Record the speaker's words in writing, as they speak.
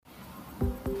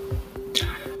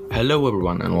Hello,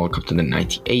 everyone, and welcome to the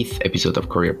 98th episode of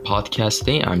Career Podcast.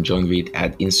 Today, I'm joined with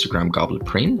at Instagram Goblet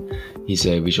Print. He's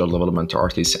a visual development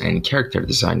artist and character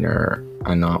designer,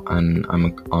 and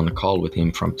I'm on a call with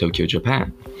him from Tokyo,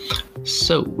 Japan.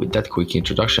 So, with that quick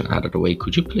introduction out of the way,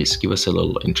 could you please give us a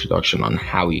little introduction on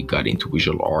how you got into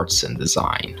visual arts and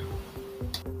design?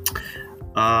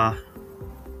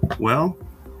 Well,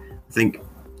 I think,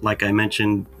 like I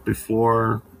mentioned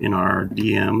before in our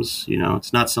DMs,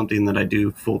 it's not something that I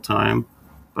do full time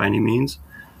by any means.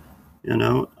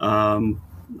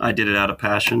 I did it out of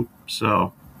passion.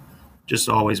 So just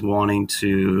always wanting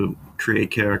to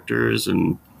create characters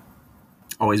and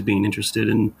always being interested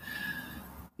in,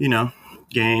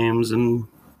 games and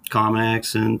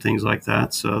comics and things like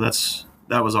that. So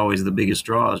that was always the biggest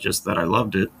draw, is just that I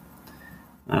loved it.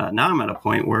 Now I'm at a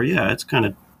point where, it's kind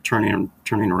of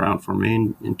turning around for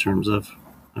me in terms of,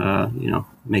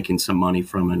 making some money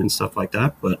from it and stuff like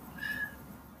that. But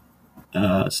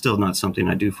still not something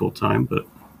I do full time. But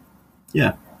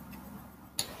yeah.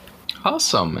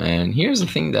 Awesome. And here's the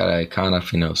thing that I kind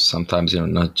of, sometimes,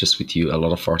 not just with you, a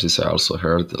lot of artists I also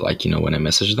heard, when I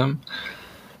message them.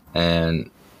 And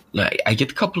I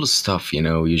get a couple of stuff,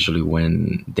 usually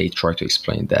when they try to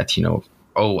explain that,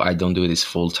 oh, I don't do this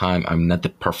full time. I'm not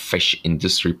the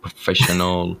industry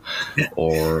professional,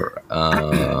 or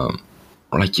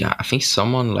I think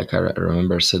someone I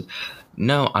remember said,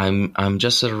 no, I'm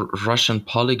just a Russian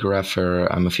polygrapher.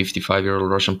 I'm a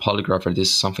 55-year-old Russian polygrapher. This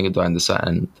is something that I understand.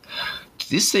 And to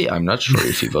this day, I'm not sure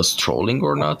if he was trolling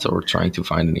or not, or trying to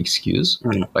find an excuse.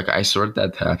 I saw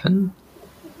that happen.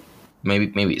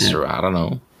 Maybe it's true. I don't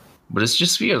know. But it's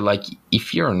just weird.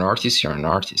 If you're an artist, you're an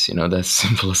artist. That's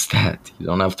simple as that. You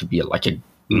don't have to be an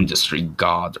industry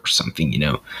god or something.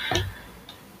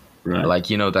 Right.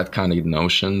 That kind of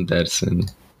notion that's in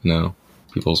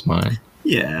people's mind.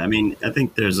 Yeah, I mean, I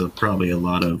think there's probably a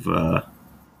lot of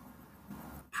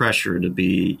pressure to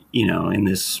be, in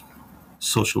this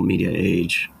social media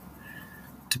age,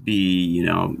 to be,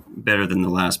 better than the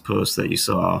last post that you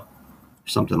saw.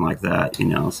 Something like that,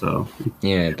 so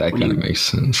yeah, that kind of makes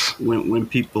sense. When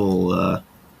people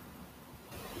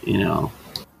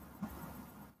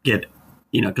get,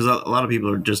 because a lot of people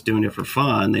are just doing it for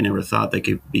fun. They never thought they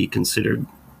could be considered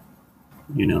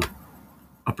a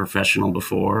professional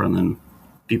before, and then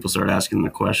people start asking their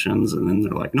questions, and then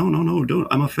they're like, no, don't,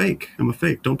 I'm a fake,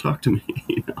 don't talk to me.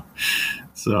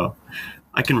 So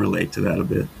I can relate to that a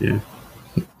bit.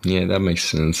 Yeah, that makes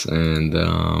sense.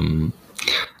 And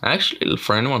actually,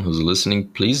 for anyone who's listening,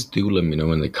 please do let me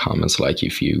know in the comments,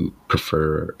 if you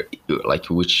prefer,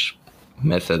 which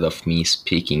method of me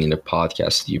speaking in the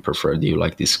podcast do you prefer? Do you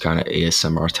like this kind of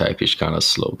ASMR type-ish kind of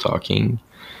slow talking?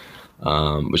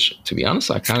 Which, to be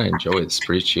honest, I kind of enjoy it. It's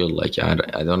pretty chill. I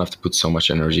don't have to put so much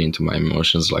energy into my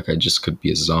emotions. I just could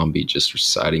be a zombie just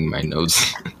reciting my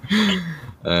notes.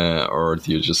 Or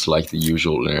do you just like the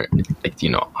usual,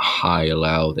 high,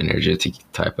 loud, energetic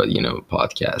type of,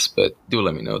 podcast? But do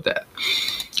let me know that.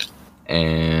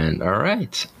 And all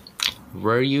right.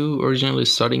 Were you originally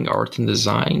studying art and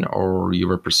design, or you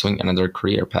were pursuing another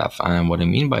career path? And what I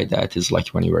mean by that is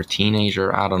when you were a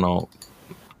teenager, I don't know.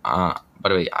 By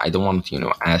the way, I don't want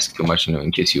to, ask too much,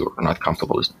 in case you're not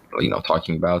comfortable,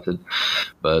 talking about it.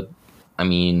 But, I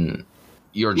mean,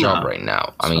 your job right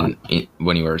now,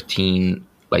 when you were a teen,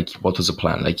 what was the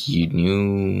plan? You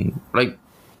knew,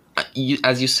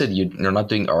 as you said, you're not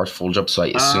doing art full job, so I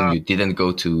assume you didn't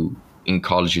go to, in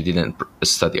college, you didn't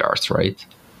study art, right?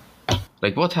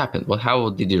 What happened?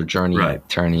 How did your journey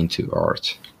turn into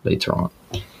art later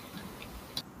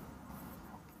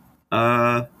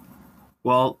on?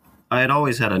 Well, I had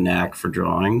always had a knack for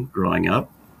drawing growing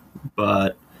up,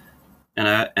 but and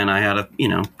I had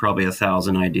probably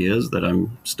 1,000 ideas that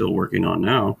I'm still working on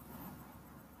now,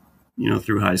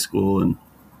 through high school and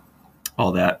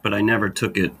all that, but I never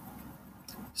took it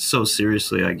so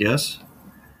seriously, I guess.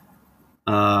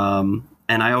 And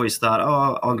I always thought,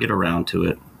 I'll get around to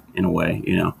it in a way,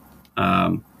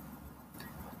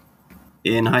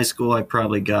 in high school, I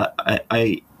probably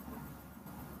I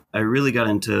really got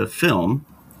into film,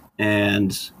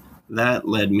 and that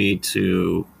led me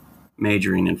to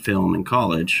majoring in film in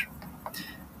college,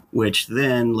 which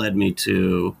then led me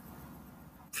to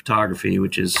photography,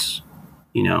 which is,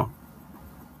 more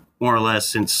or less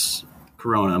since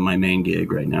Corona, my main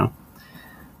gig right now.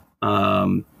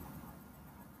 I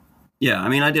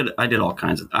did all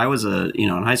kinds of, I was in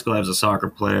high school, I was a soccer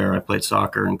player. I played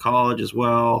soccer in college as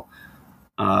well.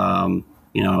 I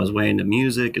was way into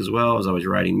music as well. I was always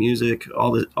writing music,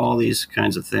 all these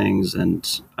kinds of things.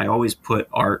 And I always put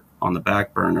art on the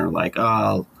back burner.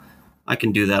 I I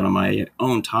can do that on my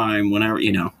own time whenever,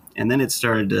 And then it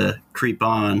started to creep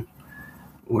on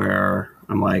where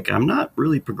I'm like, I'm not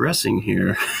really progressing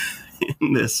here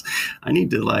in this. I need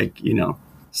to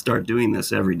start doing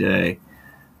this every day.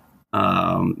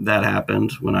 That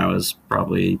happened when I was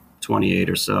probably 28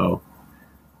 or so.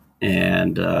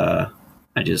 And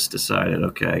I just decided,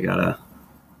 okay, I gotta,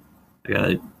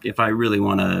 if I really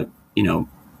want to,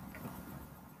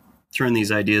 turn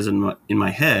these ideas in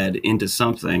my head into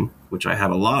something, which I have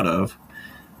a lot of,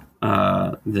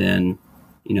 then,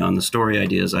 and the story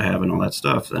ideas I have and all that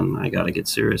stuff, then I got to get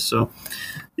serious. So,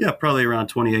 yeah, probably around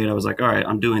 28, I was like, all right,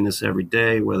 I'm doing this every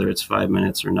day, whether it's 5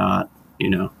 minutes or not,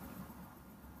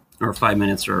 or 5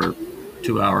 minutes or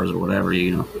 2 hours or whatever,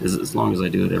 as long as I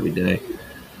do it every day.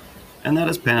 And that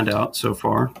has panned out so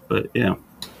far. But, yeah,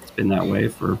 it's been that way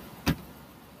for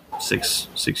six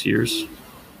years.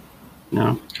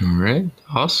 No. All right.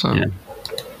 Awesome. Yeah.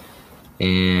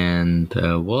 And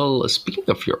well, speaking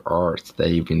of your art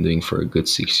that you've been doing for a good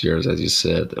 6 years, as you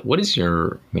said, what is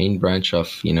your main branch of,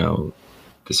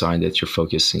 design that you're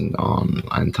focusing on?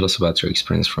 And tell us about your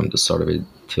experience from the start of it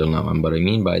till now. And what I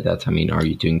mean by that, are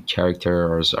you doing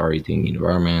characters? Are you doing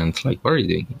environment? Like, what are you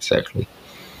doing exactly?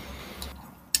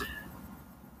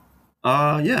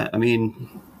 Yeah.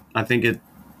 I think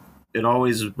it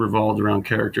always revolved around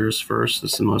characters first.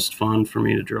 It's the most fun for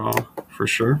me to draw, for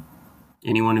sure.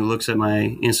 Anyone who looks at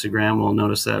my Instagram will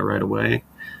notice that right away.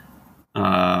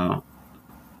 I've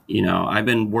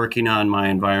been working on my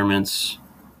environments,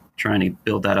 trying to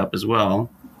build that up as well.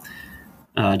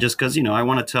 Just because, I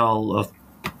want to tell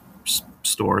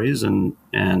stories, and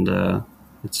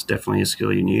it's definitely a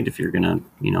skill you need if you're going to,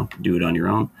 do it on your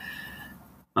own.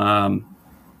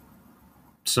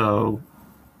 So,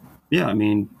 yeah,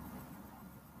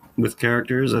 with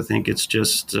characters, I think it's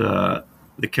just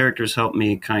the characters help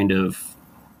me kind of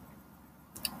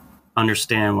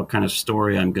understand what kind of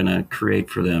story I'm going to create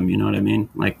for them. You know what I mean?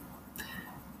 Like,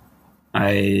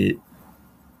 I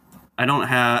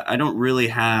don't really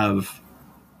have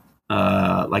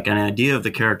like an idea of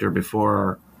the character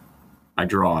before I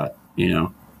draw it. You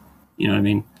know what I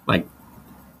mean? Like,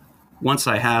 once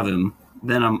I have him,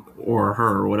 then or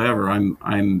her or whatever,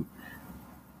 I'm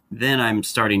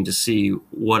starting to see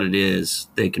what it is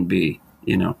they can be,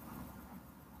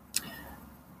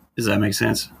 Does that make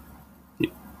sense?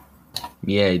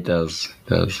 Yeah, it does.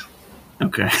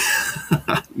 Okay.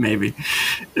 Maybe.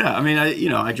 Yeah,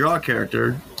 I draw a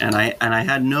character, and I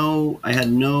had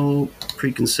no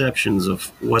preconceptions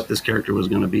of what this character was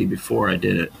going to be before I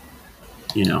did it.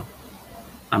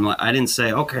 I didn't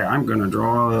say, okay, I'm going to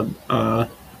draw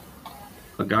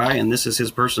a guy and this is his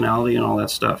personality and all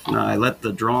that stuff. No, I let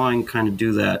the drawing kind of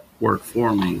do that work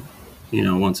for me,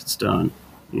 once it's done,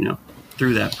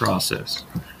 through that process.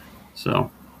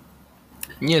 So.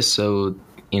 Yeah, so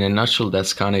in a nutshell,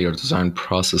 that's kind of your design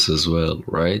process as well,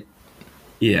 right?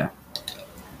 Yeah.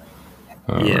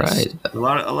 All right. A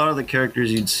lot of the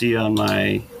characters you'd see on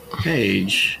my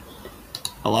page,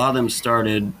 a lot of them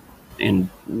started in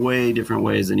way different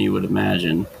ways than you would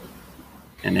imagine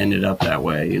and ended up that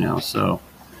way, so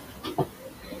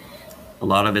a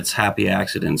lot of it's happy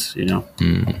accidents, All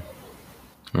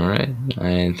right.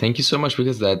 And thank you so much,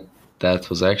 because that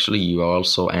was actually, you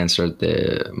also answered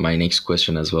my next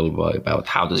question as well, about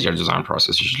how does your design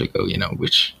process usually go,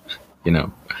 which,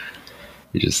 you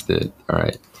just did. All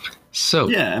right. So,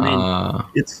 yeah,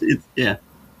 it's yeah.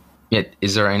 Yeah.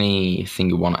 Is there anything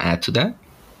you want to add to that?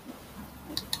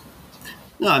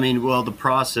 No, well, the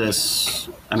process,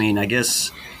 I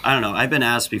guess, I don't know. I've been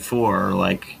asked before,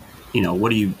 like, what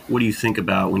do you think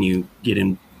about when you get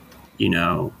in,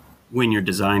 when you're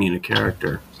designing a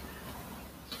character?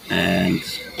 And,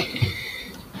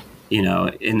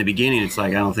 in the beginning, it's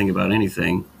like, I don't think about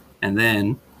anything. And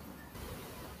then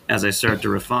as I start to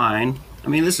refine,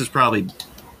 this is probably,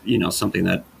 something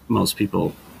that most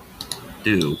people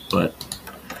do, but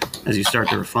as you start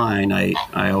to refine, I'm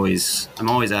always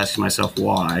asking myself,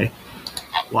 why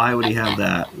would he have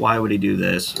that? Why would he do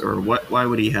this? Or why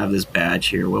would he have this badge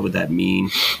here? What would that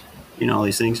mean? All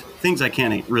these things I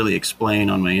can't really explain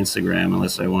on my Instagram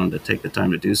unless I wanted to take the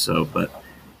time to do so, but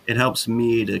it helps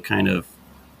me to kind of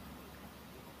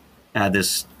add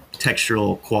this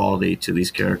textural quality to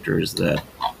these characters that,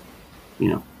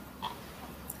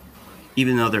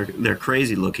 even though they're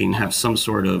crazy looking, have some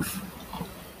sort of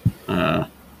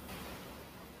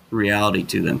reality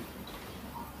to them.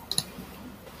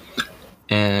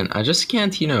 And I just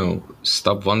can't,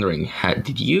 stop wondering,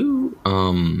 did you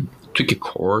took a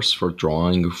course for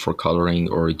drawing, for coloring,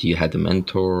 or do you had a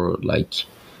mentor, like,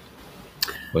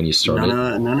 when you started?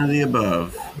 None of the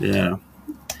above. Yeah.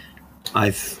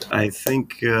 I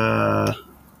think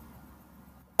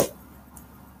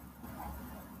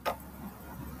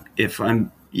if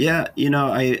I'm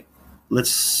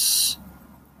let's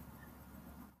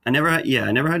I never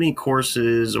had any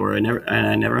courses, or I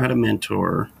never had a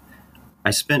mentor. I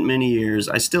spent many years,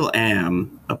 I still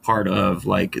am a part of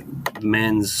like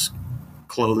men's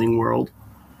clothing world.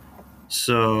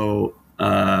 So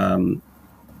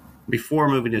before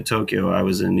moving to Tokyo, I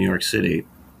was in New York City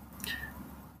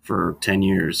for 10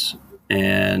 years,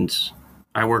 and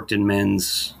I worked in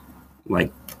men's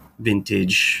like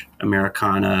vintage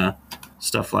Americana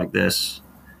stuff like this.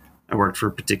 I worked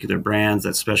for particular brands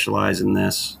that specialize in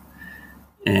this,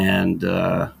 and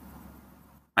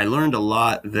I learned a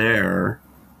lot there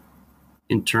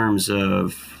in terms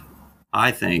of,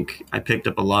 I think I picked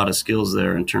up a lot of skills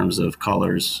there in terms of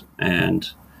colors, and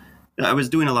I was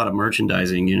doing a lot of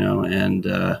merchandising, and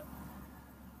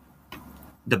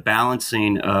the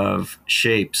balancing of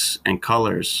shapes and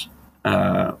colors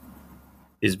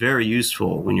is very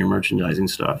useful when you're merchandising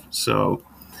stuff. So,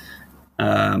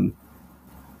 I'm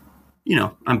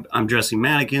dressing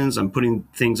mannequins, I'm putting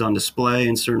things on display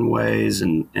in certain ways,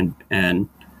 and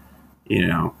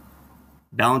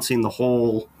balancing the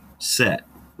whole set,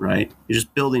 right? You're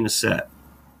just building a set.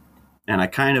 And I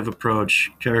kind of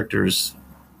approach characters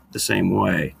the same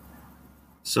way.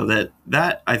 So that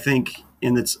I think,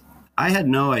 I had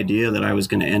no idea that I was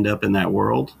going to end up in that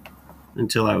world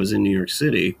until I was in New York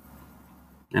City.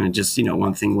 And it just,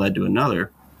 one thing led to another.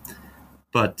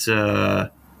 But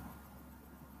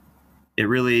it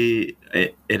really,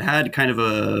 it had kind of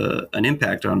an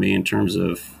impact on me in terms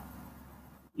of,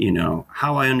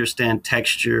 how I understand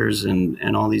textures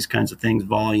and all these kinds of things,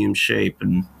 volume, shape,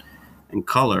 and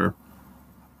color.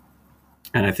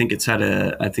 And I think it's had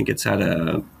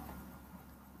a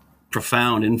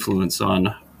profound influence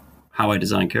on how I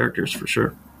design characters, for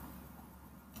sure.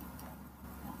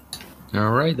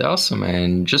 All right, awesome.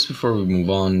 And just before we move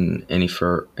on any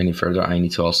further, I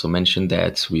need to also mention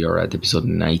that we are at episode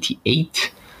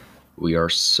 98. We are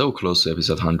so close to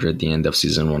episode 100, the end of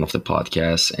season 1 of the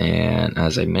podcast. And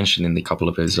as I mentioned in the couple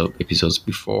of episodes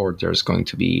before, there's going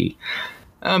to be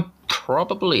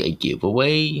probably a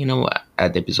giveaway,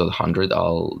 at episode 100.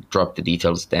 I'll drop the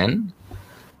details then.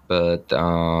 But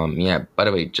by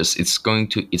the way,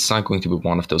 it's not going to be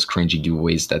one of those cringy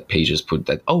giveaways that pages put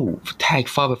that, tag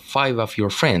five of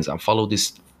your friends and follow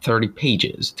this 30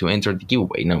 pages to enter the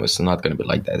giveaway. No, it's not going to be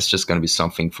like that. It's just going to be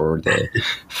something for the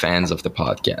fans of the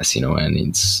podcast,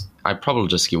 and I probably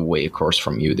just give away a course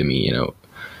from Udemy,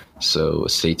 so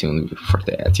stay tuned for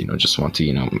that, just want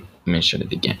to, mention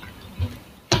it again.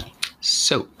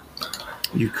 So.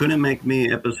 You couldn't make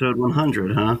me episode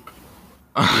 100, huh?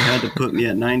 You had to put me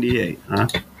at 98, huh?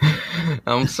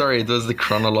 I'm sorry, it was the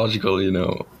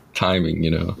chronological, timing,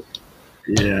 Yeah,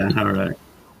 all right.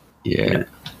 Yeah.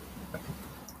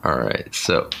 All right.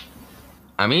 So,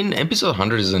 I mean, episode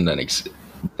 100 isn't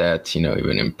that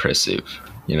even impressive,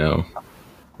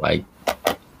 like.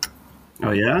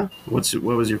 Oh yeah? What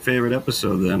was your favorite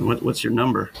episode then? What's your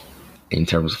number? In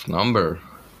terms of number,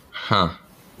 huh?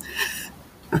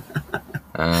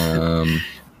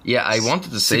 Yeah, I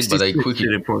wanted to say it, but I quickly.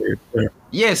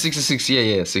 Yeah, 66.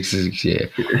 Yeah, 66. Yeah.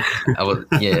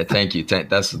 Yeah, thank you.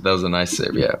 That was a nice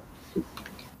save. Yeah.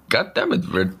 God damn it,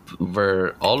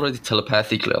 we're already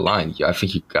telepathically aligned. I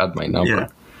think you got my number.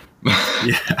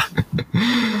 Yeah.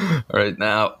 All right,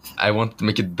 now I want to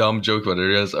make a dumb joke, but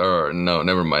it is, or no,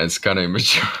 never mind. It's kind of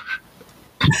immature.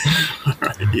 All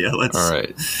right. Yeah. All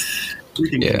right. We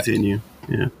can continue.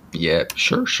 Yeah. Yeah.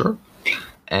 Sure.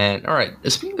 And all right,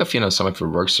 speaking of some of your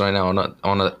works right now, I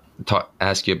want to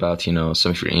ask you about some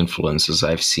of your influences.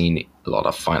 I've seen a lot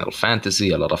of Final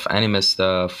Fantasy, a lot of anime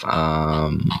stuff.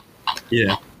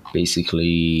 Yeah.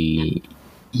 Basically,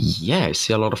 I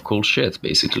see a lot of cool shit.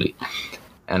 Basically,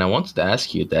 and I wanted to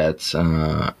ask you that. First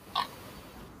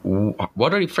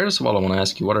of all, I want to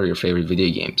ask you, what are your favorite video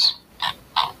games?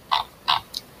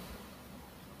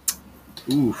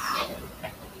 Oof.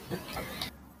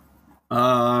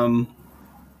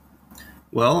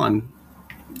 Well,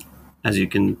 as you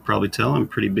can probably tell, I'm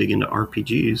pretty big into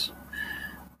RPGs.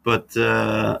 But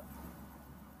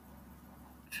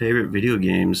favorite video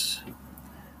games.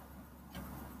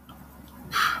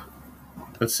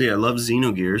 Let's see, I love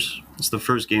Xenogears. It's the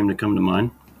first game to come to mind.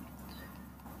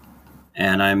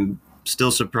 And I'm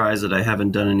still surprised that I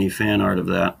haven't done any fan art of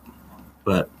that.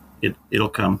 But it'll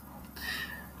come.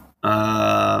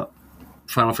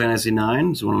 Final Fantasy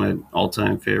IX is one of my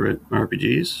all-time favorite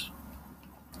RPGs.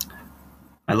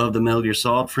 I love the Metal Gear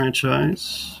Solid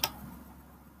franchise.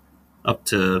 Up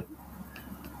to...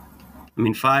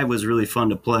 5 was really fun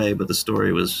to play, but the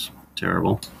story was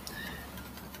terrible.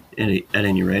 At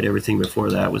any rate, everything before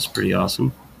that was pretty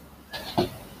awesome.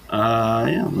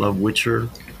 Yeah, love Witcher.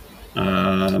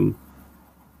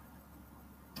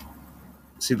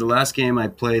 See, the last game I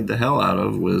played the hell out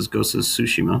of was Ghost of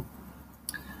Tsushima.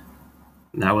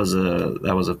 That was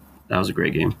a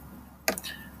great game.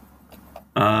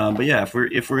 But yeah, if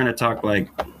we're gonna talk like,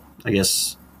 I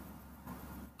guess,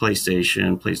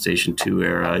 PlayStation 2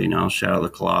 era, Shadow of the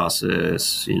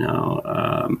Colossus,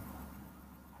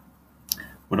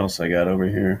 what else I got over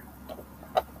here?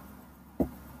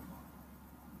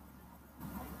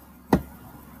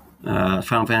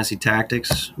 Final Fantasy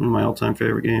Tactics, one of my all-time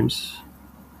favorite games.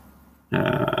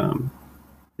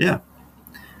 Yeah,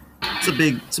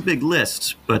 it's a big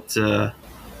list, but I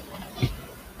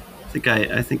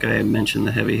think I mentioned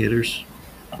the heavy hitters.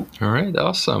 All right,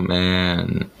 awesome.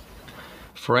 And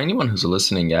for anyone who's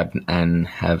listening and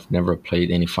have never played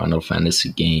any Final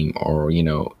Fantasy game, or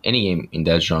any game in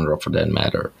that genre for that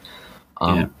matter,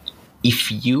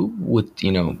 if you would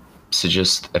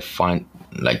suggest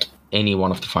like any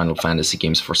one of the Final Fantasy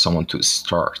games for someone to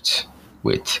start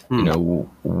with,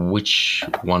 which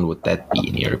one would that be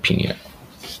in your opinion?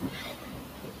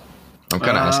 I'm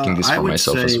kind of asking this for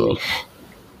myself as well.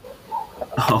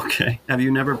 Okay. Have you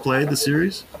never played the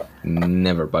series?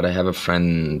 Never, but I have a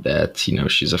friend that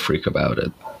she's a freak about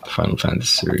it. The Final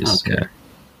Fantasy series. Okay.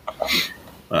 Yeah.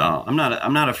 Well, I'm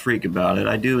not a freak about it.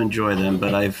 I do enjoy them,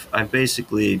 but I've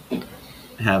basically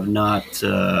have not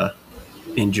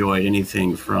enjoyed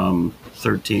anything from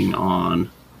 13 on.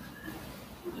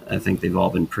 I think they've all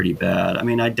been pretty bad. I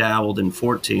mean, I dabbled in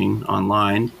 14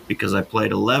 online because I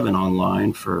played 11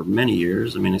 online for many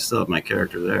years. I mean, I still have my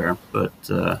character there, but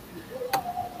so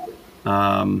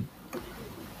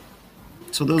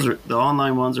those are the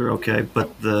online ones are okay,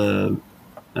 but the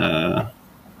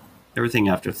everything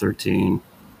after 13,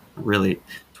 really,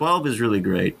 12 is really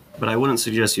great, but I wouldn't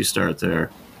suggest you start there.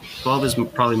 12 is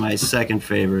probably my second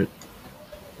favorite.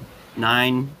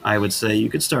 9, I would say you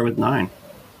could start with 9.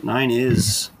 9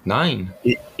 is 9.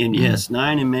 Yes,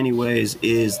 9 in many ways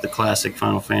is the classic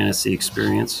Final Fantasy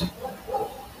experience.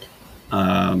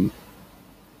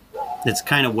 It's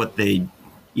kind of what they,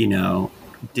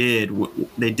 did.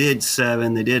 They did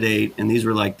 7, they did 8, and these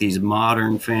were like these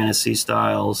modern fantasy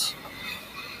styles.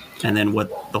 And then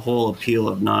what the whole appeal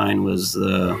of 9 was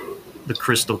the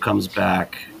crystal comes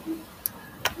back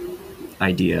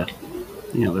idea.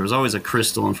 There was always a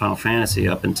crystal in Final Fantasy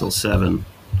up until 7.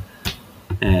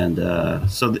 And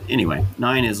anyway,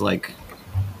 9 is like,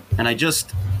 and I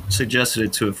just suggested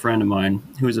it to a friend of mine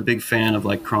who is a big fan of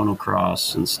like Chrono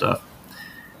Cross and stuff.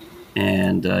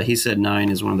 And he said 9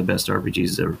 is one of the best RPGs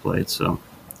he's ever played. So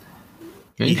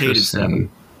he hated 7.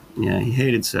 Yeah, he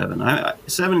hated 7.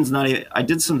 7 is not. I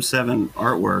did some 7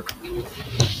 artwork,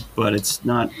 but it's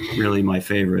not really my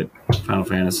favorite Final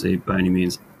Fantasy by any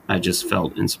means. I just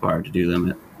felt inspired to do them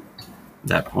at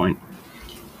that point.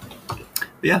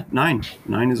 But yeah, 9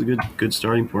 is a good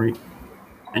starting point,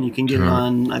 and you can get it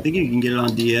on. I think you can get it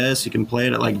on DS. You can play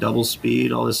it at like double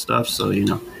speed, all this stuff. So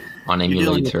on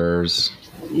emulators.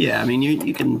 Yeah, I mean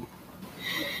you can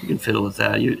fiddle with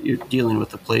that. You're dealing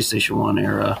with the PlayStation 1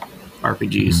 era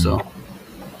RPG, so.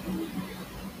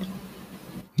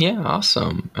 Yeah,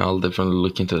 awesome. I'll definitely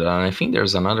look into that. And I think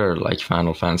there's another like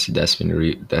Final Fantasy that's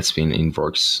been in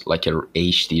works, like a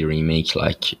HD remake,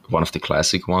 like one of the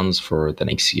classic ones for the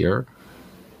next year.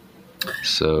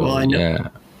 So well, I know. Yeah.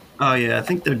 Oh yeah, I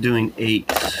think they're doing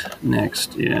 8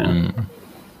 next. Yeah.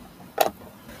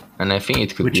 And I think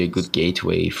it could be a good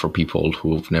gateway for people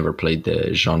who've never played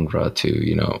the genre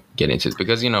to get into it,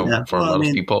 because for a lot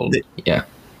of people,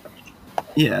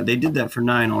 Yeah, they did that for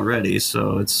 9 already,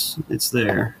 so it's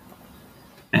there,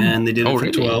 and they did it for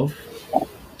really? 12.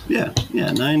 Yeah,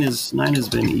 9 has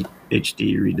been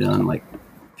HD redone like a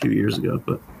few years ago,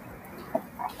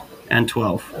 and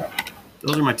 12.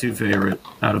 Those are my 2 favorite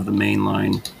out of the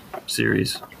mainline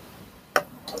series.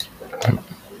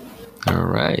 All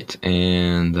right,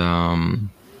 and the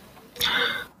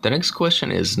next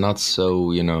question is not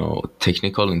so,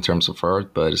 technical in terms of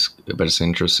art, but it's an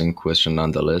interesting question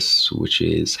nonetheless, which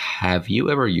is, have you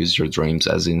ever used your dreams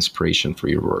as inspiration for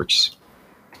your works?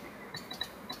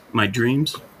 My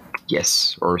dreams?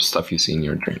 Yes, or stuff you see in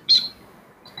your dreams.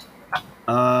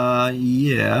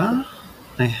 Yeah,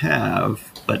 I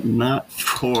have, but not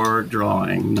for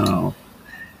drawing, no.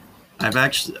 I've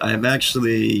actually,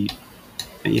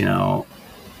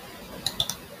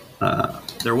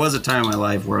 there was a time in my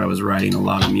life where I was writing a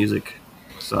lot of music,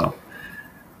 so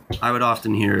I would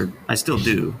often hear, I still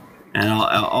do, and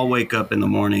I'll wake up in the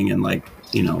morning and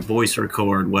voice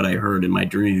record what I heard in my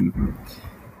dream,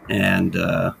 and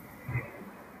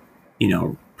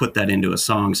put that into a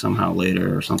song somehow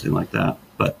later or something like that.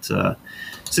 But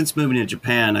since moving to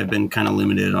Japan, I've been kind of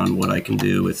limited on what I can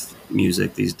do with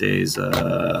music these days.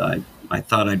 I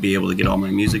thought I'd be able to get all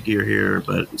my music gear here,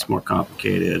 but it's more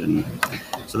complicated. And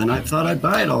so then I thought I'd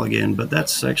buy it all again, but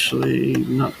that's actually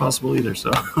not possible either. So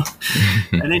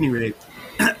at any rate,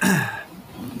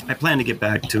 I plan to get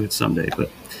back to it someday.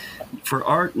 But for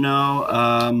art,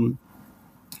 no.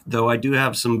 Though I do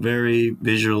have some very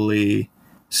visually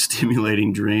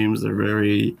stimulating dreams. They're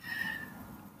very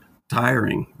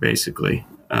tiring, basically.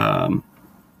 But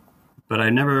I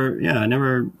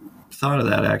never thought of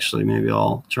that, actually. Maybe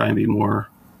I'll try and be more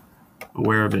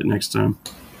aware of it next time.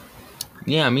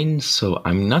 Yeah, I mean, so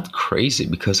I'm not crazy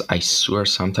because I swear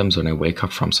sometimes when I wake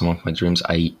up from some of my dreams,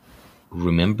 I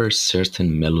remember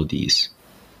certain melodies.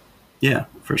 Yeah,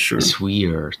 for sure. It's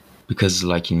weird because,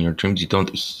 like, in your dreams, you don't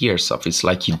hear stuff. It's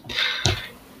like your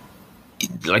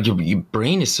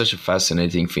brain is such a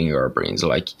fascinating thing. Our brains,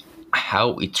 like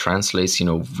how it translates,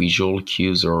 visual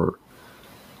cues or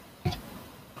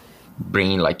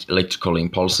brain, like electrical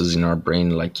impulses in our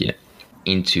brain, like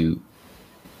into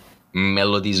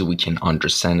melodies we can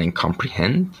understand and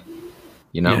comprehend.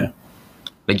 Yeah.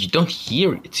 Like you don't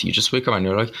hear it. You just wake up and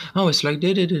you're like, oh, it's like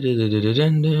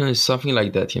something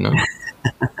like that,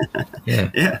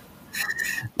 Yeah. Yeah.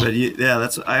 But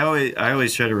that's I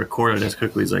always try to record it as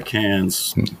quickly as I can.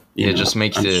 Just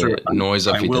make the noise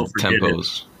of it at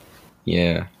tempos.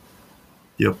 Yeah.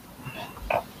 Yep.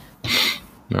 All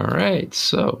right.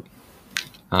 So,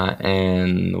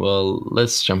 and well,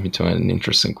 let's jump into an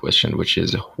interesting question, which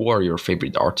is, who are your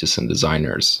favorite artists and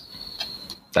designers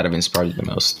that have inspired you the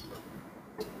most?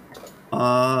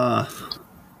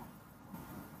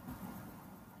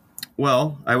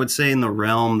 Well, I would say in the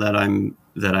realm that I'm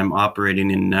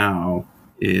operating in now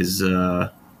is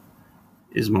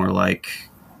more like,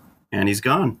 and he's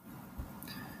gone.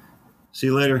 See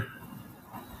you later.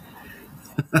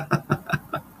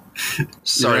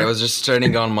 Sorry, Yeah. I was just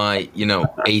turning on my,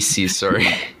 AC. Sorry.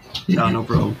 No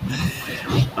problem.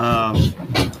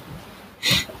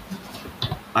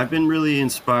 I've been really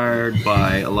inspired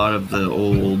by a lot of the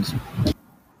old.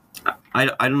 I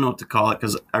don't know what to call it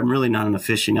because I'm really not an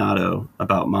aficionado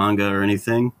about manga or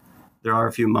anything. There are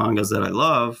a few mangas that I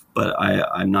love, but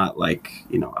I'm not like,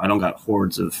 I don't got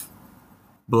hordes of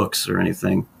books or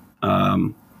anything.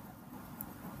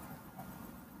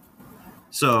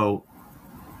 So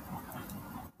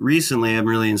recently I'm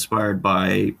really inspired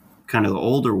by kind of the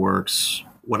older works.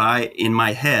 In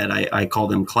my head, I call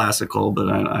them classical, but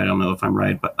I don't know if I'm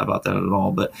right about that at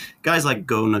all. But guys like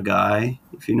Go Nagai,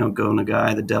 if you know Go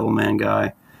Nagai, the Devilman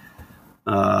guy,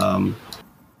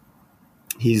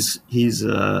 he's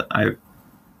I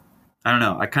don't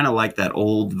know. I kind of like that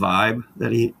old vibe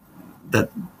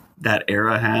that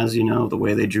era has, the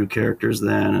way they drew characters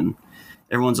then, and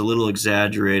everyone's a little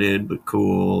exaggerated but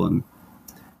cool and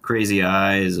crazy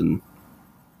eyes and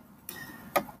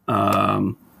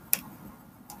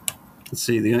let's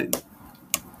see,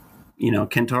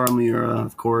 Kentaro Miura,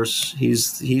 of course.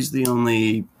 He's the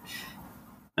only.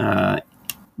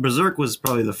 Berserk was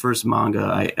probably the first manga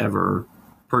I ever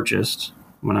purchased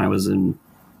when I was in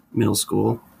middle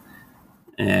school,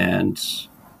 and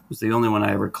was the only one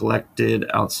I ever collected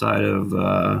outside of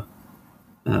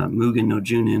Mugen no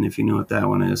Junin, if you know what that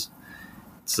one is.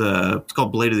 It's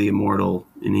called Blade of the Immortal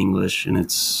in English, and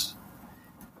it's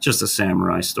just a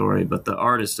samurai story. But the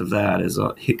artist of that is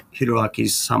Hiroaki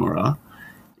Samura,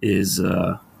 is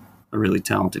a really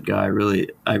talented guy.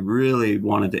 I really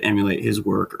wanted to emulate his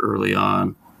work early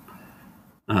on,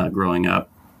 growing up.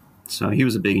 So he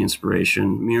was a big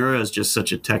inspiration. Miura is just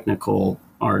such a technical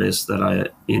artist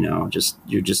that you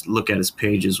just look at his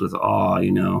pages with awe.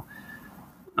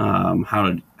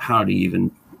 How to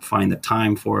even find the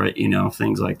time for it.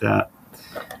 Things like that.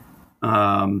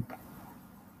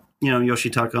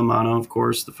 Yoshitaka Amano, of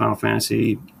course, the Final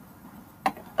Fantasy,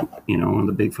 one of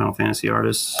the big Final Fantasy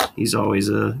artists. He's always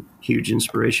a huge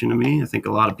inspiration to me. I think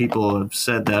a lot of people have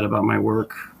said that about my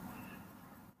work,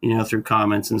 through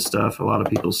comments and stuff. A lot of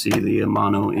people see the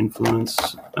Amano influence.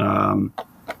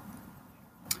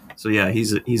 So yeah,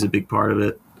 he's a big part of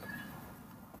it.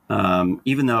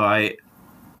 Even though I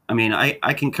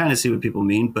can kind of see what people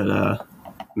mean, but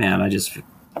man,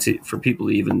 for people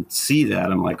to even see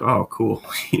that, I'm like, oh, cool.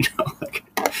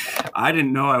 I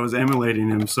didn't know I was emulating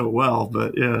him so well,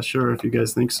 but yeah, sure, if you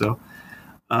guys think so.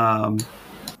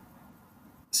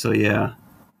 So yeah,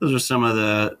 those are some of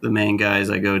the main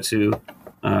guys I go to.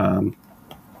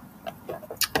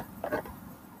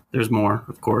 There's more,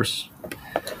 of course.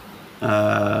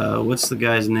 What's the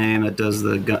guy's name that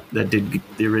did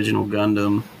the original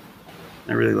Gundam?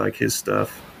 I really like his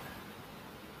stuff.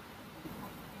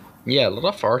 Yeah, a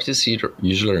lot of artists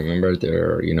usually remember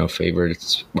their,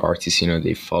 favorite artists.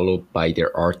 They follow by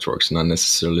their artworks, not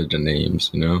necessarily the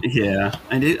names. Yeah,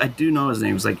 I do know his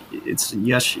name. It's like it's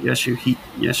Yeshu.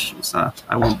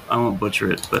 I won't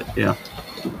butcher it, but yeah.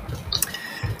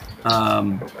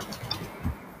 Um,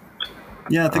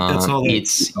 yeah, I think that's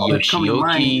It's all that's coming to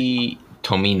mind. Yoshioki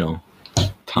Tomino. Yeah,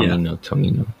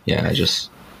 Tomino. Yeah, I just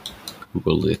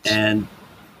googled it.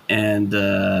 and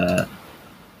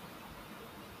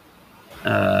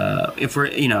if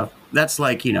we're that's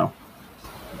like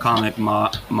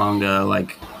manga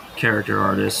like character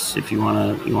artists. If you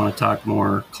wanna talk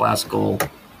more classical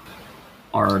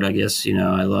art, I guess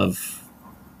I love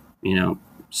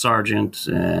Sargent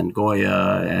and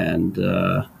Goya and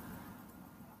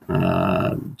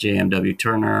JMW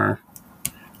Turner,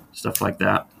 stuff like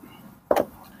that.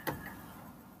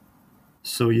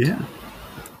 So yeah.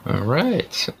 All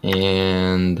right,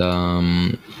 and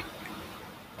I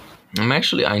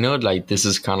know like this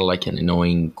is kind of like an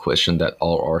annoying question that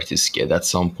all artists get at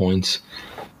some point,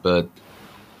 but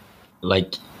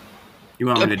like You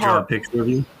want me to draw a apart, picture of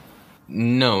you?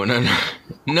 no, no, no,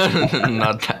 no, no, no,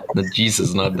 not that, no,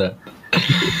 Jesus, not that.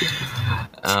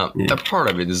 Yeah. That part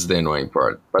of it is the annoying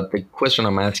part. But the question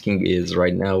I'm asking is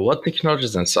right now, what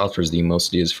technologies and softwares do you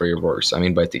mostly use for your works? I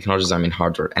mean, by technologies, I mean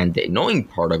hardware. And the annoying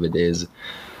part of it is,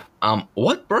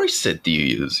 what brush set do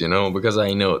you use? Because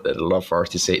I know that a lot of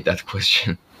artists hate that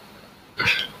question.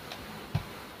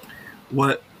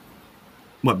 What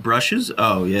brushes?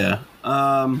 Oh yeah.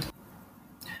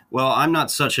 Well, I'm not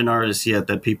such an artist yet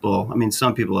that people. I mean,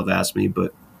 some people have asked me,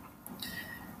 but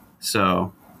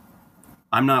so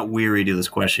I'm not weary to this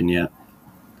question yet.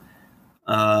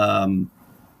 Um,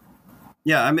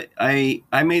 yeah,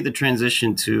 I made the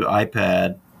transition to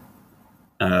iPad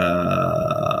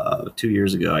 2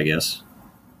 years ago, I guess,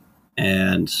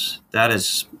 and that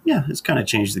is it's kind of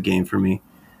changed the game for me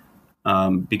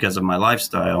because of my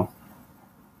lifestyle.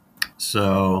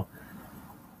 So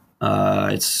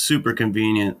it's super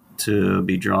convenient to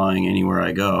be drawing anywhere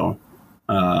I go.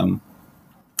 Um,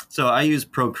 so I use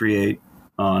Procreate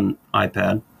on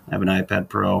iPad. I have an iPad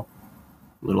Pro,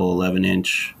 little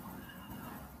 11-inch.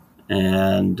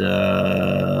 And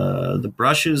the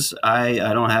brushes, I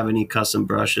don't have any custom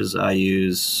brushes. I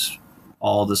use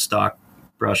all the stock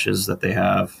brushes that they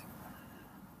have.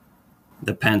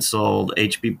 The pencil, the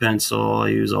HB pencil, I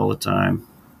use all the time.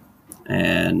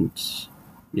 And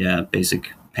yeah,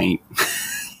 basic paint.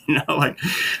 Like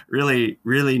really,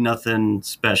 really nothing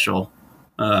special.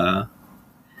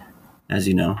 As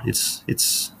you know, it's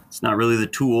not really the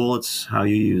tool; it's how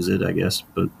you use it, I guess.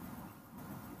 But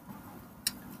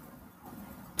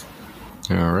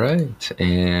All right.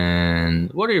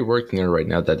 And what are you working on right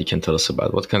now that you can tell us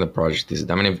about? What kind of project is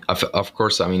it? I mean, of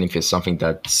course, I mean, if it's something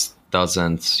that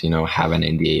doesn't, have an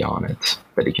NDA on it,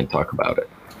 that you can talk about it.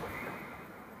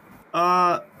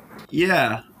 uh,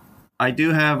 yeah, I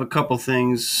do have a couple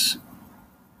things,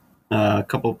 a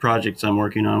couple projects I'm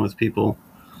working on with people.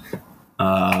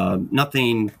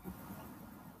 Nothing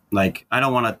like I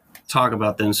don't want to talk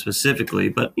about them specifically,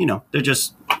 but they're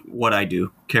just what I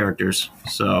do, characters.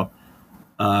 So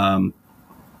um,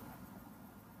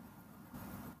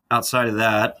 outside of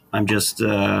that,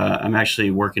 I'm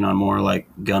actually working on more like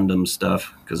Gundam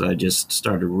stuff because I just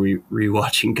started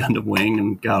rewatching Gundam Wing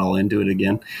and got all into it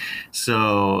again.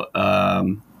 So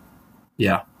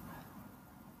yeah,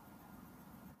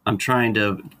 I'm trying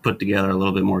to put together a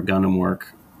little bit more Gundam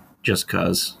work, just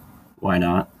cause why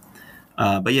not?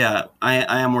 But yeah,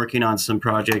 I am working on some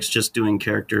projects, just doing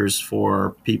characters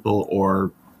for people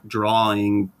or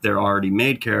drawing their already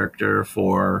made character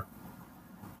for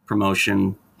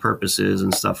promotion purposes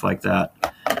and stuff like that.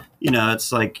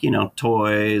 It's like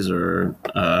toys or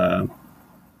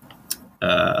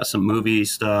some movie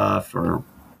stuff or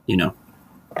you know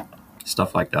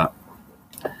stuff like that.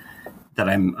 That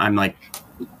I'm like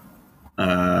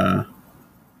I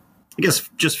guess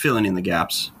just filling in the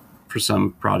gaps for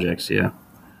some projects. Yeah.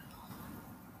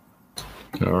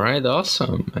 All right,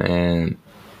 awesome. And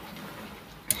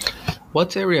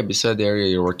what area beside the area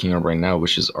you're working on right now,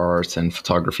 which is art and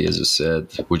photography, as you said,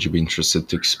 would you be interested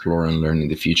to explore and learn in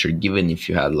the future, given if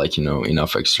you had like,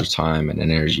 enough extra time and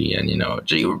energy and,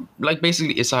 like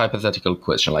basically it's a hypothetical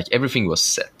question, like everything was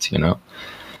set. And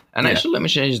Yeah. actually, let me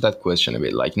change that question a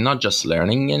bit, like not just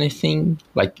learning anything,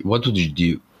 like what would you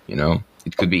do?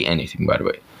 It could be anything, by the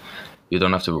way. You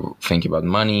don't have to think about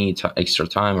money, extra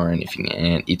time, or anything.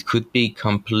 And it could be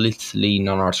completely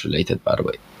non-art related, by the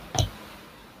way.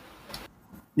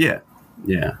 Yeah.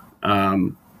 Yeah.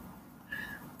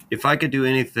 If I could do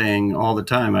anything all the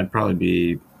time, I'd probably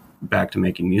be back to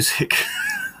making music.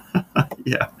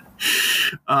 Yeah.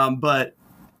 But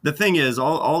the thing is,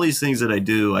 all these things that I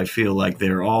do, I feel like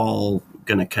they're all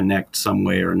going to connect some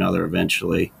way or another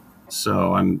eventually.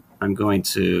 So I'm going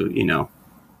to,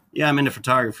 yeah, I'm into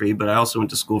photography, but I also went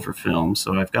to school for film,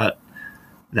 so I've got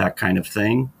that kind of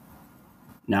thing.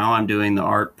 Now I'm doing the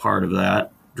art part of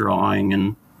that, drawing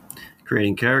and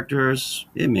creating characters.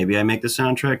 Yeah, maybe I make the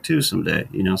soundtrack too someday,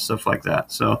 stuff like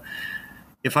that. So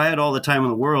if I had all the time in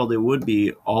the world, it would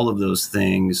be all of those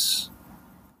things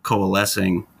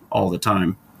coalescing all the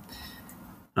time.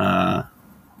 And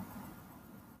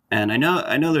I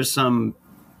know there's some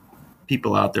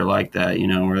people out there like that,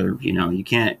 where,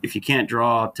 if you can't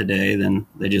draw today, then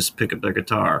they just pick up their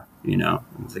guitar,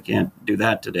 if they can't do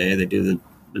that today, they do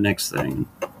the next thing.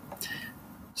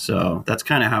 So that's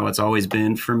kind of how it's always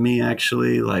been for me,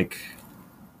 actually, like,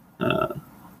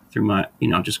 through my,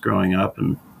 just growing up.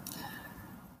 And,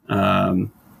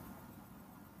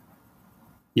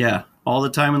 yeah, all the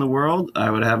time in the world,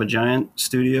 I would have a giant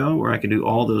studio where I could do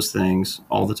all those things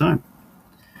all the time.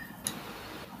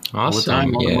 Awesome. All the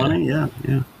time, all the money. Yeah.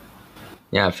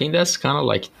 Yeah, I think that's kind of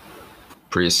like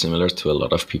pretty similar to a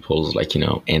lot of people's, like,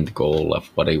 end goal of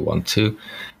what they want to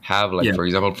have. Like, for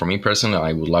example, for me personally,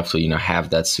 I would love to, have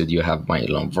that studio, have my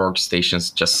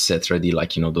workstations just set ready,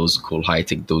 like, those cool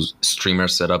high-tech, those streamer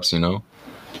setups,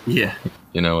 Yeah.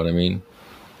 You know what I mean?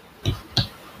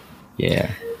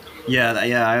 Yeah.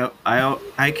 Yeah.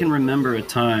 I can remember a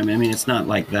time. I mean, it's not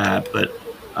like that, but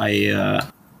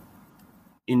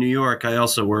in New York, I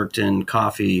also worked in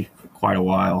coffee for quite a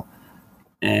while,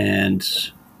 and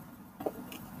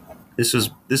this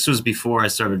was before I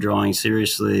started drawing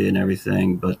seriously and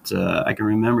everything. But I can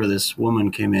remember this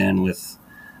woman came in with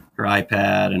her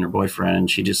iPad and her boyfriend,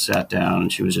 and she just sat down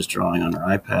and she was just drawing on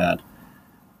her iPad,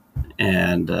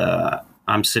 and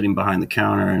I'm sitting behind the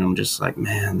counter, and I'm just like,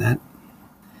 man,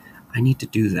 I need to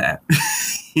do that.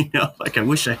 Like, I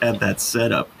wish I had that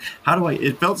set up.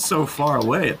 It felt so far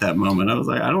away at that moment. I was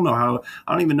like, I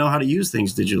don't even know how to use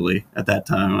things digitally at that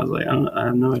time. I was like, I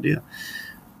have no idea.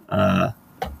 But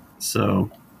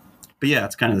yeah,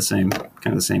 it's kind of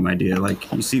the same idea.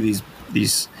 Like, you see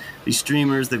these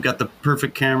streamers, they've got the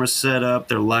perfect camera set up,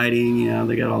 their lighting,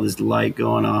 they got all this light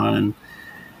going on, and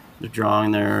they're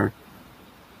drawing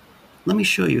let me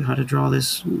show you how to draw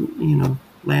this,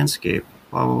 landscape,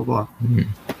 blah, blah, blah. Mm-hmm.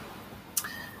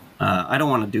 I don't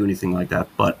want to do anything like that,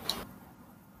 but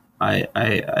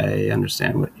I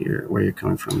understand where you're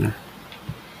coming from there.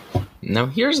 Now,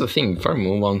 here's the thing. Before I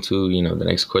move on to the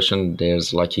next question,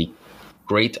 there's like a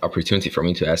great opportunity for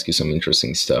me to ask you some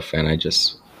interesting stuff, and I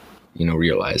just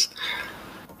realized,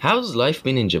 how's life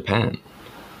been in Japan?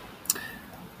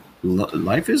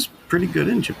 Life is pretty good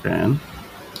in Japan.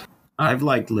 I've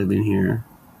liked living here.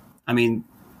 I mean,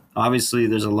 obviously,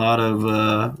 there's a lot of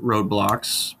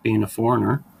roadblocks being a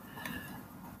foreigner.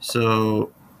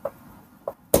 So,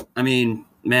 I mean,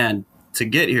 man, to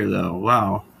get here, though,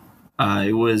 wow.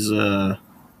 It was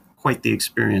quite the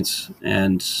experience,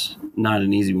 and not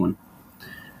an easy one.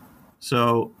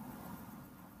 So,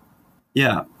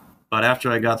 yeah. But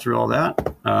after I got through all that,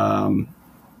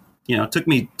 it took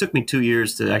me 2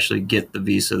 years to actually get the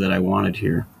visa that I wanted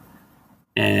here.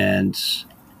 And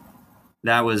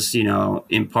that was,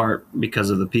 in part because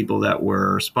of the people that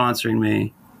were sponsoring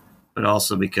me, but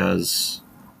also because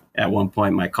at one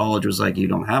point my college was like, you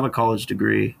don't have a college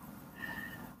degree.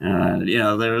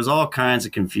 There was all kinds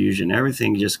of confusion.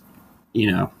 Everything just,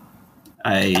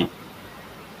 I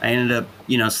ended up,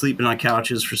 sleeping on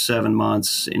couches for 7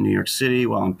 months in New York City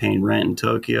while I'm paying rent in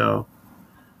Tokyo.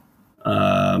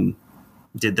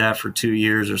 Did that for 2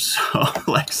 years or so,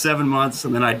 like 7 months.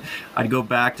 And then I'd go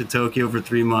back to Tokyo for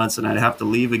 3 months, and I'd have to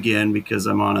leave again because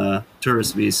I'm on a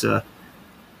tourist visa.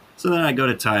 So then I'd go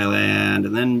to Thailand,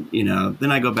 and then,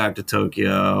 then I go back to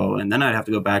Tokyo, and then I'd have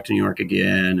to go back to New York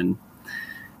again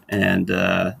and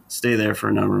stay there for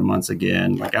a number of months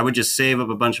again. Like, I would just save up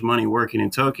a bunch of money working in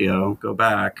Tokyo, go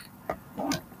back,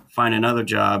 find another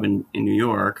job in New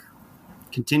York,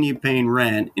 continue paying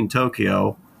rent in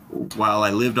Tokyo while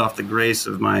I lived off the grace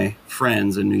of my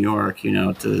friends in New York,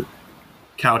 to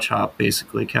couch hop,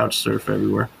 basically, couch surf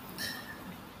everywhere.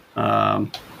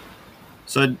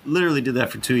 So I literally did that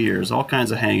for 2 years, all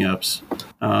kinds of hang-ups.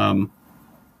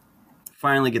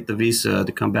 Finally get the visa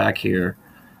to come back here.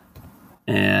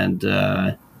 And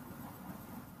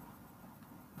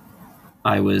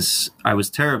I was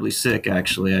terribly sick,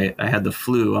 actually. I had the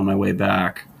flu on my way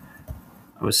back.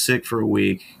 I was sick for a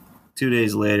week. 2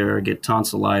 days later, I get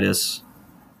tonsillitis.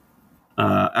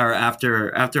 Or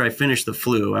after I finished the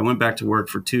flu, I went back to work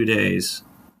for 2 days.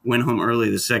 Went home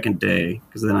early the second day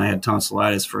because then I had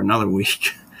tonsillitis for another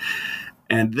week.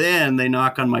 And then they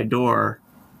knock on my door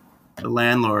the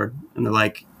landlord, and they're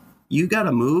like, "You got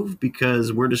to move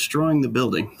because we're destroying the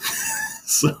building."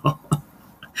 So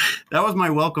that was my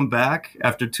welcome back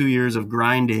after 2 years of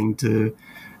grinding to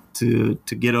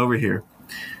get over here.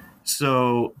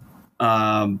 So,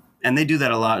 and they do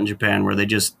that a lot in Japan, where they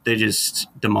just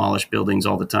demolish buildings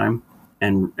all the time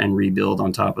and rebuild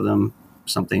on top of them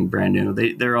something brand new.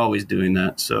 They're always doing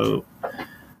that, so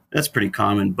that's pretty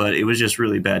common. But it was just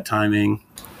really bad timing.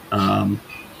 But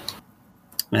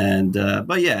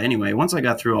yeah, anyway, once I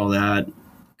got through all that,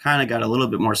 kind of got a little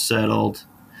bit more settled.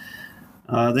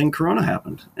 Then Corona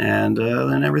happened, and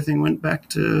then everything went back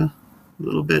to a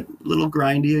little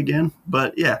grindy again.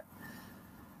 But yeah,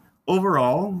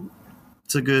 overall,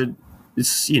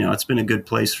 it's been a good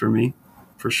place for me,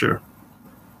 for sure.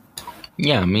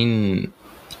 Yeah, I mean,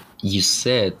 you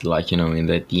said, like, in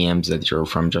the DMs that you're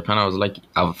from Japan. I was like,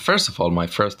 first of all, my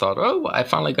first thought, oh, I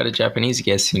finally got a Japanese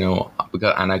guest,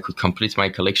 and I could complete my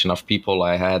collection of people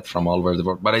I had from all over the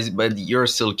world. But you're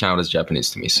still counted as Japanese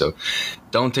to me, so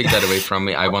don't take that away from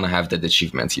me. I want to have that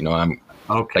achievement. I'm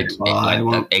okay.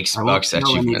 That Xbox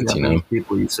achievement.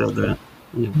 People, you said that.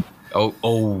 Yeah.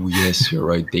 Oh, yes, you're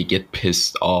right. They get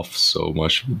pissed off so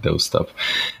much with those stuff.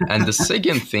 And the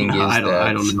second thing is I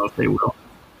don't know if they will.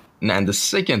 And the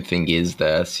second thing is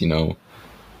that,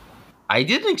 I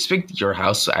didn't expect your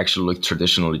house to actually look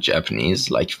traditionally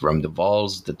Japanese, like from the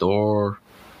walls, the door.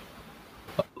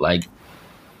 Like,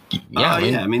 yeah,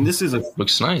 I mean, this is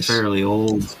looks nice. Fairly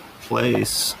old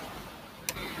place.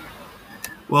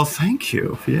 Well, thank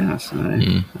you. Yes,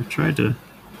 I tried to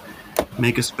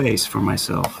make a space for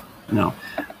myself. No,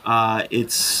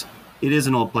 it is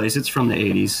an old place. It's from the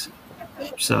 80s.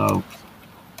 So,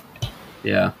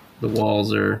 yeah, the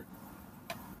walls are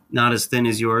not as thin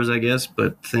as yours, I guess,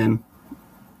 but thin.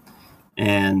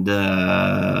 And,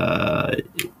 yeah,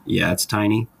 it's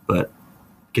tiny, but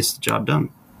gets the job done.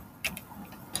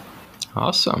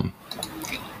 Awesome.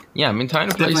 Yeah, I mean,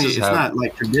 tiny places it's not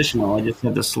like traditional. I just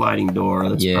have the sliding door.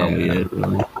 That's probably it,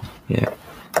 really. Yeah.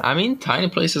 I mean, tiny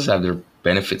places have their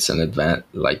benefits and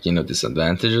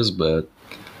disadvantages, but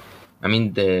I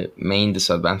mean, the main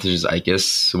disadvantages, I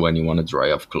guess, when you want to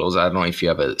dry off clothes, I don't know if you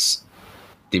have a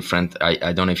different,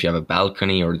 I don't know if you have a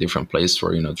balcony or a different place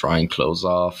for, drying clothes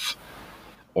off,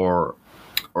 or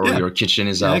your kitchen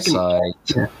is outside.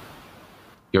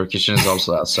 Your kitchen is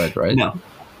also outside, right? No.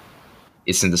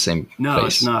 It's in the same place. No,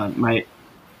 it's not.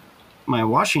 My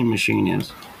washing machine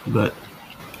is, but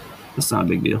that's not a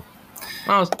big deal.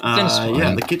 Oh, then it's fine.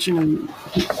 Yeah,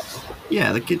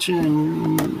 the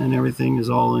kitchen and everything is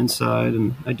all inside,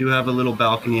 and I do have a little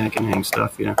balcony I can hang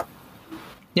stuff. Yeah.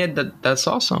 Yeah, that's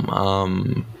awesome.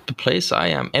 The place I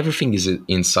am, everything is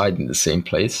inside in the same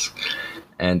place,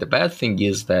 and the bad thing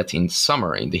is that in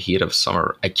the heat of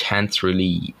summer, I can't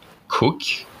really cook,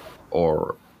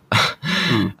 or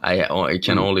I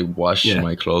can only wash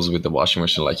my clothes with the washing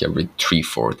machine like every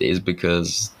 3-4 days,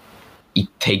 because it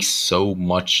takes so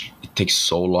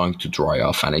long to dry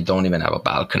off, and I don't even have a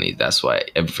balcony. That's why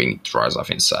everything dries off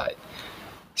inside.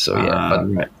 So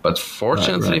yeah, but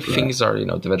fortunately things are,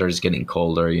 the weather is getting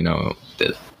colder,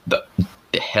 the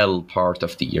hell part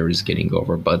of the year is getting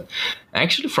over. But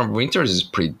actually from winters is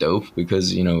pretty dope,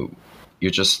 because you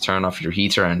just turn off your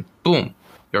heater and boom,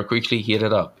 you're quickly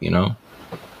heated up,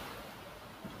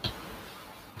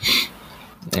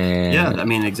 And yeah, I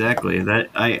mean, exactly. That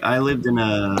I lived in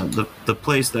the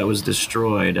place that was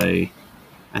destroyed. I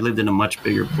lived in a much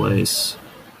bigger place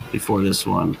before this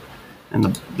one,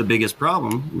 and the biggest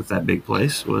problem with that big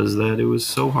place was that it was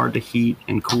so hard to heat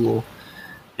and cool,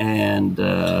 and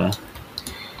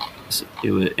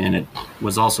it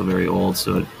was also very old,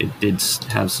 so it did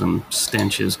have some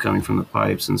stenches coming from the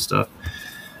pipes and stuff.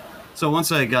 So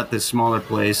once I got this smaller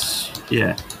place,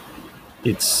 yeah.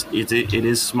 It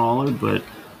is smaller, but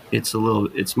it's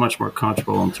much more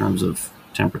comfortable in terms of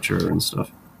temperature and stuff.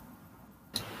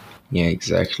 Yeah,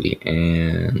 exactly.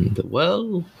 And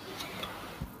well,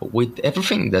 with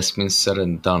everything that's been said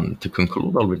and done, to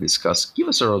conclude what we discussed, give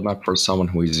us a roadmap for someone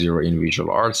who is zero in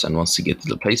visual arts and wants to get to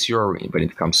the place you are when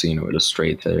it comes to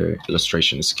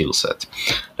illustration skill set.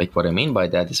 Like, what I mean by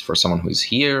that is, for someone who is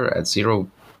here at zero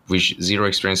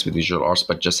experience with visual arts,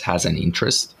 but just has an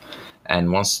interest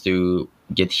and wants to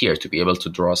get here to be able to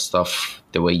draw stuff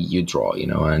the way you draw,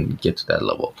 and get to that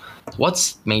level.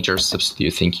 What major steps do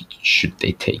you think should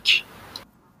they take?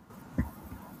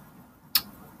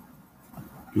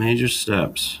 Major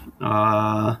steps.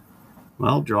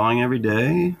 Well, drawing every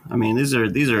day. I mean, these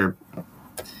are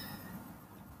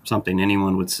something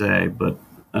anyone would say, but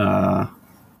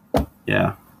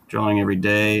yeah, drawing every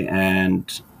day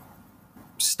and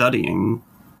studying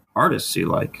artists you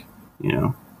like,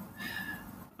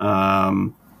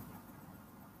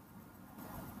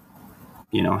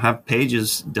 Have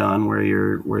pages done where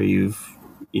you've,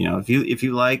 if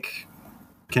you like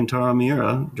Kentaro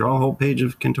Miura, draw a whole page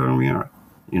of Kentaro Miura.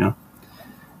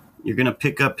 You're going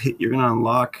to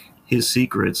unlock his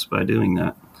secrets by doing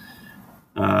that.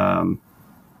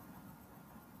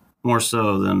 More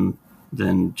so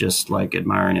than just like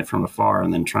admiring it from afar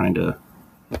and then trying to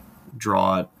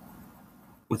draw it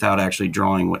without actually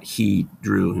drawing what he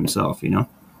drew himself,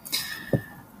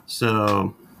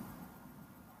 So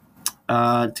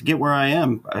to get where I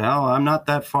am, I'm not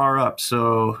that far up,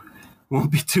 so it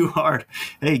won't be too hard.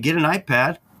 Hey, get an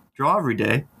iPad, draw every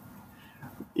day.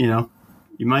 You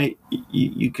might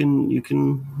you can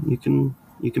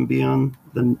be on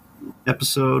the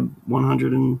episode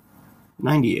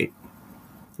 198.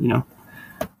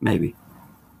 Maybe.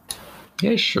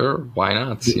 Yeah, sure. Why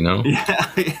not? Yeah.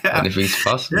 Anything's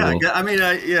possible. Yeah, I mean,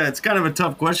 it's kind of a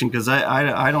tough question because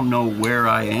I don't know where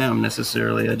I am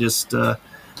necessarily. I just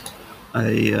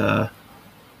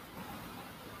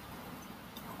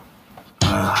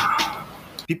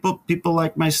people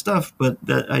like my stuff, but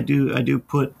that I do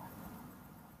put.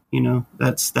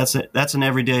 That's an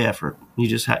everyday effort. It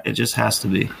just has to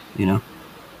be.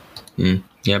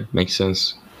 Yeah, makes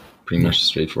sense. Pretty much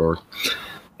straightforward.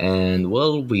 And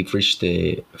well, we've reached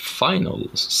the final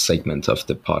segment of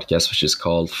the podcast, which is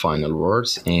called Final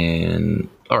Words. And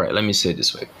all right, let me say it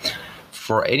this way.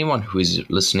 For anyone who is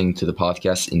listening to the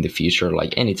podcast in the future,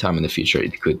 like anytime in the future,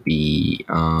 it could be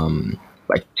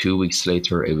like 2 weeks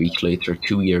later, a week later,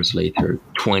 2 years later,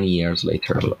 20 years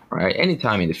later, right?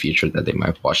 Anytime in the future that they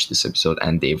might watch this episode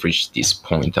and they've reached this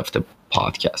point of the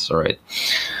podcast, all right?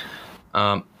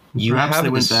 Perhaps they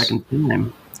went back in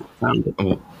time. Found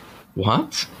it.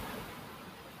 What?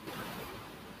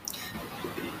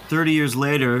 30 years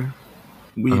later,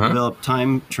 we developed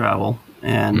time travel,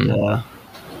 and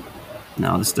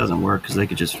no, this doesn't work because they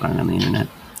could just find it on the internet.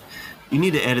 You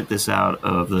need to edit this out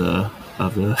of the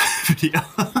video.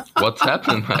 What's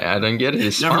happened? I don't get it.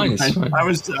 It's fine. It's fine. I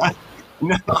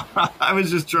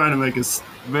was just trying to make a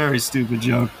very stupid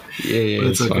joke. Yeah,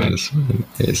 it's okay. Fine. It's fine.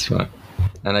 It's fine.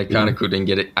 And I kind of couldn't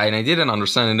get it, and I didn't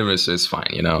understand it, so it's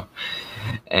fine,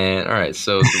 And all right,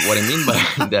 so what I mean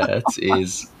by that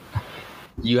is,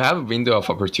 you have a window of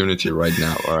opportunity right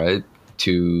now, all right,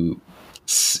 to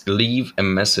leave a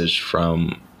message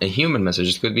from a human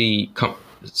message. It could be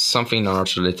something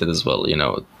not related as well,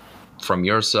 from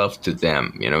yourself to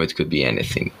them. It could be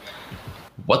anything.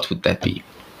 What would that be?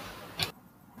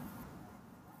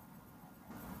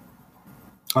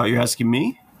 Oh, you're asking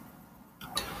me?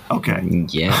 Okay.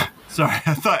 Yeah. Sorry,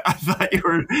 I thought you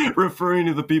were referring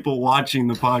to the people watching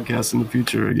the podcast in the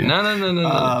future again. No.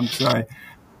 I'm sorry.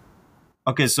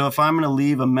 Okay, so if I'm going to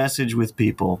leave a message with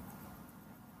people,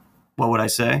 what would I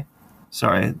say?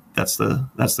 Sorry, that's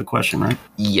the question, right?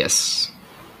 Yes.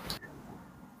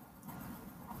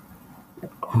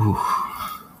 Oof.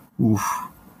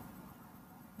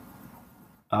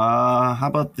 How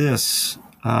about this?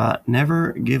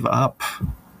 Never give up.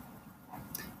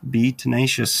 Be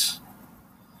tenacious.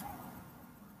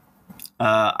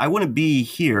 I wouldn't be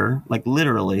here, like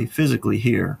literally, physically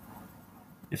here,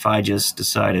 if I just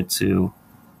decided to,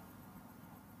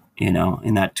 in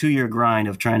that 2-year grind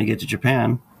of trying to get to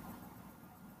Japan.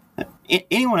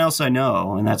 Anyone else I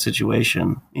know in that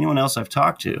situation, anyone else I've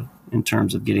talked to in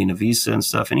terms of getting a visa and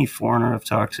stuff, any foreigner I've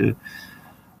talked to,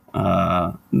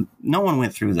 no one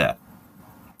went through that.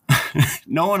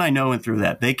 No one I know went through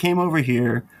that. They came over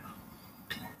here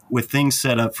with things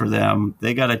set up for them.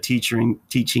 They got a teaching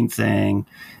thing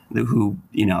who,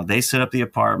 they set up the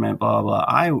apartment, blah, blah.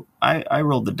 I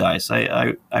rolled the dice.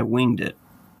 I winged it.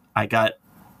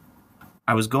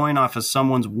 I was going off of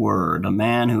someone's word. A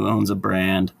man who owns a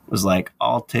brand was like,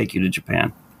 I'll take you to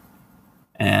Japan.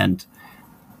 And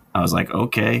I was like,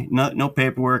 okay, no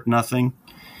paperwork, nothing.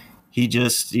 He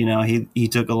just, he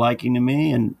took a liking to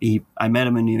me, and I met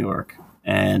him in New York.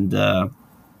 And,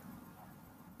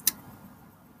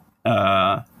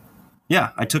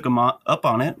 I took him up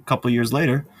on it a couple of years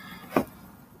later,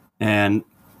 and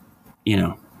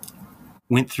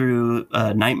went through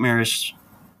a nightmarish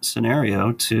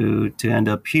scenario to end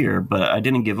up here, but I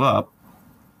didn't give up.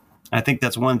 I think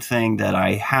that's one thing that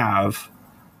I have,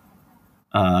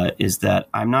 is that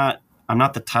I'm not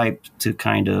the type to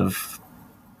kind of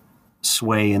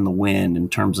sway in the wind in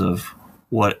terms of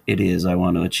what it is I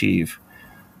want to achieve.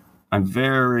 I'm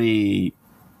very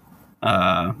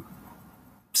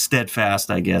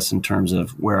steadfast, I guess, in terms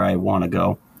of where I want to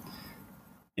go.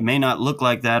 It may not look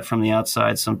like that from the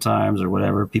outside sometimes or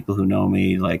whatever. People who know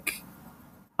me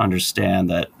understand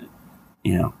that,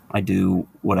 I do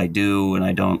what I do, and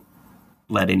I don't,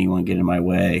 let anyone get in my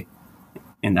way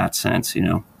in that sense, you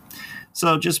know.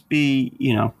 So just be,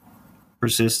 you know,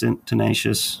 persistent,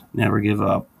 tenacious, never give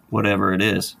up, whatever it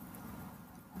is.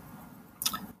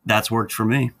 That's worked for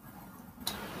me.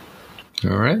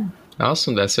 All right.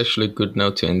 Awesome. That's actually a good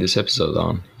note to end this episode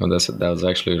on. Well, that was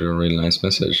actually a really nice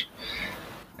message.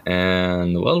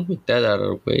 And well, with that out of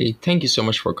the way, thank you so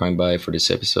much for coming by for this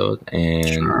episode. And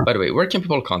Sure. by the way, where can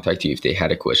people contact you if they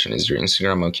had a question? Is your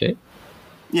Instagram okay?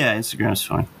 Yeah, Instagram's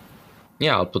fine.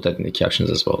 Yeah, I'll put that in the captions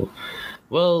as well.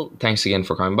 Well, thanks again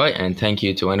for coming by, and thank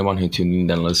you to anyone who tuned in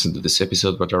and listened to this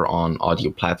episode, whether on audio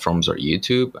platforms or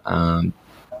YouTube.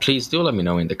 Please do let me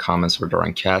know in the comments, whether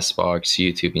on Castbox,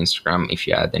 YouTube, Instagram, if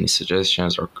you had any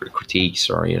suggestions or critiques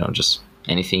or, you know, just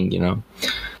anything, you know.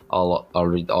 I'll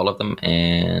read all of them.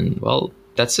 And, well,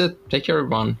 that's it. Take care,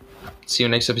 everyone. See you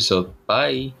next episode.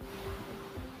 Bye.